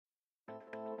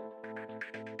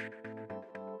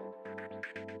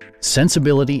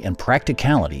Sensibility and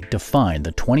practicality define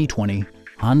the 2020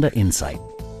 Honda Insight.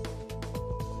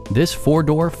 This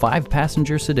four-door,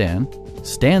 five-passenger sedan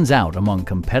stands out among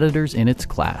competitors in its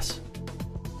class.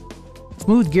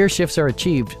 Smooth gear shifts are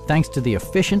achieved thanks to the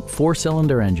efficient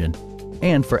four-cylinder engine,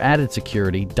 and for added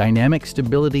security, dynamic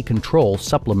stability control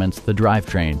supplements the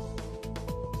drivetrain.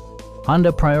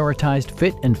 Honda prioritized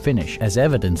fit and finish as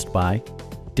evidenced by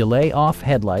delay-off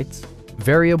headlights,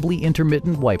 variably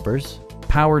intermittent wipers,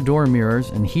 power door mirrors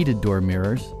and heated door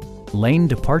mirrors, lane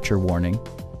departure warning,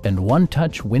 and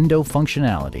one-touch window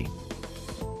functionality.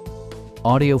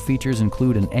 Audio features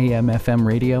include an AM/FM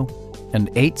radio and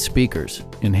 8 speakers,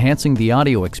 enhancing the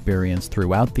audio experience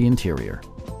throughout the interior.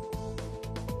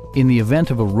 In the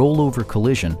event of a rollover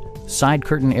collision, side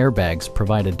curtain airbags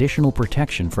provide additional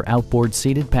protection for outboard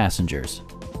seated passengers.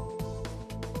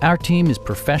 Our team is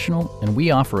professional and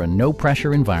we offer a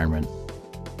no-pressure environment.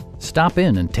 Stop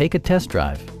in and take a test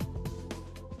drive.